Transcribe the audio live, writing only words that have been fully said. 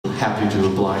happy to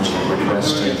oblige that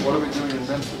request. What are we doing in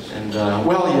Memphis? And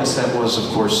well, yes, that was,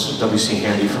 of course, W.C.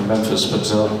 Handy from Memphis,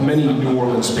 but many New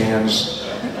Orleans bands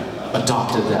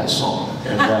adopted that song,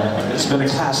 and it's been a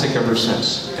classic ever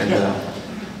since. And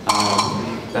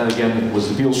that again was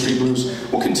the Beale Street Blues.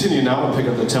 We'll continue now. We'll pick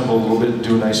up the tempo a little bit and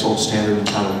do a nice old standard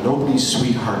entitled "Nobody's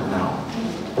Sweetheart Now."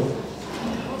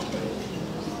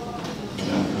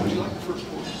 Would you like the first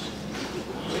chorus?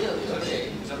 Really?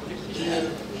 Okay. Is that okay? Yeah.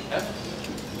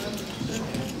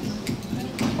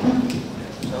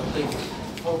 So take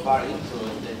full bar intro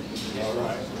and then... All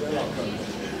right.